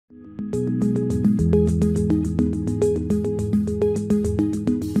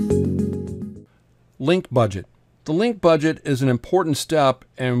Link budget. The link budget is an important step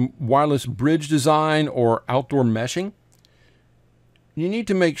in wireless bridge design or outdoor meshing. You need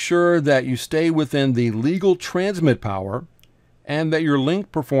to make sure that you stay within the legal transmit power and that your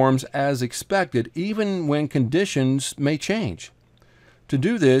link performs as expected even when conditions may change. To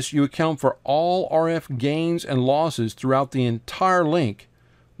do this, you account for all RF gains and losses throughout the entire link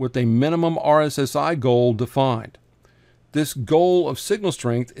with a minimum RSSI goal defined. This goal of signal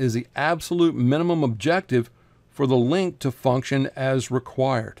strength is the absolute minimum objective for the link to function as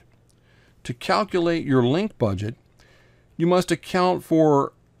required. To calculate your link budget, you must account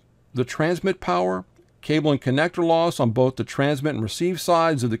for the transmit power, cable and connector loss on both the transmit and receive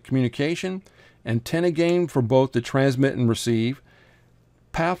sides of the communication, antenna gain for both the transmit and receive,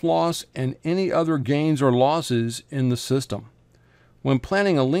 path loss, and any other gains or losses in the system. When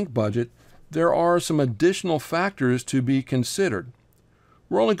planning a link budget, there are some additional factors to be considered.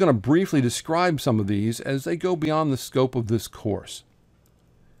 We're only going to briefly describe some of these as they go beyond the scope of this course.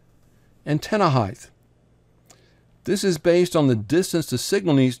 Antenna height. This is based on the distance the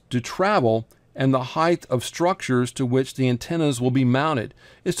signal needs to travel and the height of structures to which the antennas will be mounted.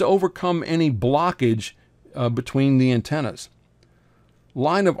 It's to overcome any blockage between the antennas.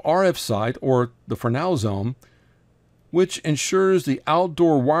 Line of RF sight, or the Fresnel zone, which ensures the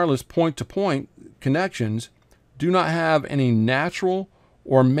outdoor wireless point-to-point connections do not have any natural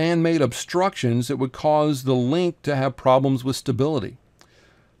or man-made obstructions that would cause the link to have problems with stability.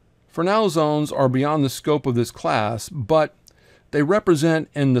 Fresnel zones are beyond the scope of this class, but they represent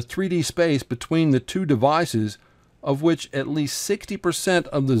in the 3D space between the two devices, of which at least 60%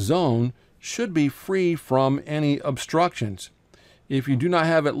 of the zone should be free from any obstructions. If you do not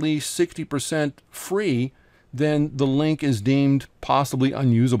have at least 60% free, then the link is deemed possibly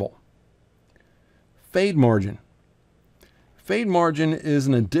unusable. Fade margin. Fade margin is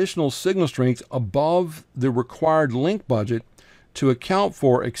an additional signal strength above the required link budget to account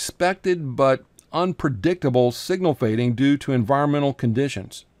for expected but unpredictable signal fading due to environmental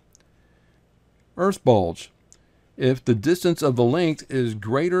conditions. Earth bulge. If the distance of the link is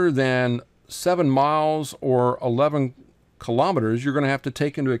greater than 7 miles or 11 kilometers, you're going to have to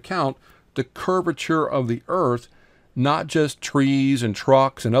take into account the curvature of the earth, not just trees and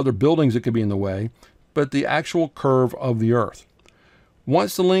trucks and other buildings that could be in the way, but the actual curve of the earth.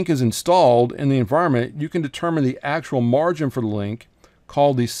 Once the link is installed in the environment, you can determine the actual margin for the link,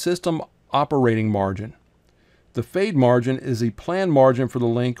 called the system operating margin. The fade margin is the planned margin for the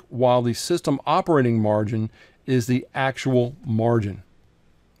link, while the system operating margin is the actual margin.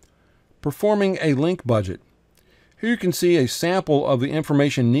 Performing a link budget. Here you can see a sample of the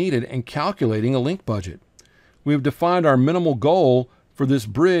information needed in calculating a link budget. We have defined our minimal goal for this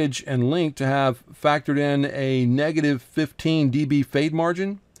bridge and link to have factored in a negative 15 dB fade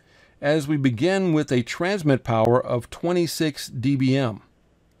margin, as we begin with a transmit power of 26 dBm.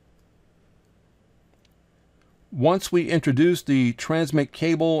 Once we introduce the transmit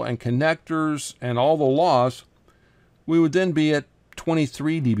cable and connectors and all the loss, we would then be at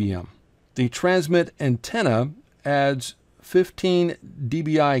 23 dBm. The transmit antenna adds 15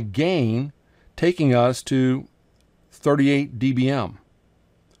 dBi gain, taking us to 38 dBm.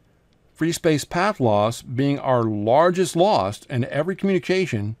 Free space path loss, being our largest loss in every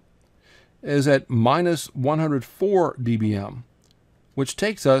communication, is at minus 104 dBm, which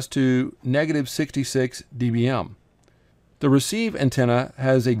takes us to negative 66 dBm. The receive antenna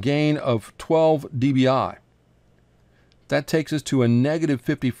has a gain of 12 dBi. That takes us to a negative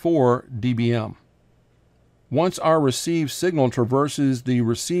 54 dBm. Once our receive signal traverses the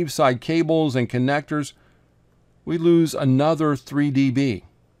receive side cables and connectors, we lose another 3 dB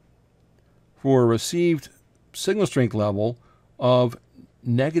for a received signal strength level of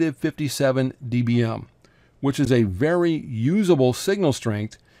negative 57 dBm, which is a very usable signal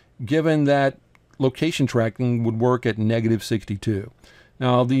strength given that location tracking would work at negative 62.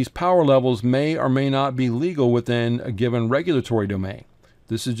 Now, these power levels may or may not be legal within a given regulatory domain.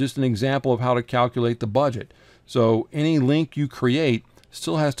 This is just an example of how to calculate the budget. So any link you create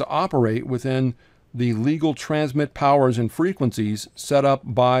still has to operate within the legal transmit powers and frequencies set up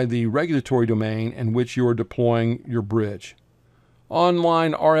by the regulatory domain in which you are deploying your bridge.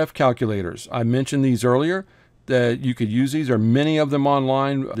 Online RF calculators. I mentioned these earlier, that you could use these. There are many of them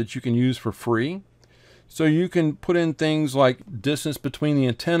online that you can use for free. So you can put in things like distance between the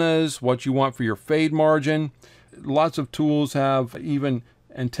antennas, what you want for your fade margin. Lots of tools have even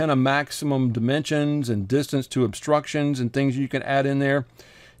antenna maximum dimensions and distance to obstructions and things you can add in there.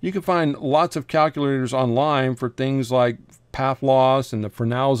 You can find lots of calculators online for things like path loss and the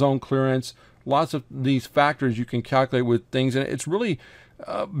Fresnel zone clearance, lots of these factors you can calculate with things, and it's really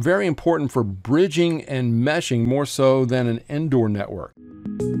very important for bridging and meshing more so than an indoor network.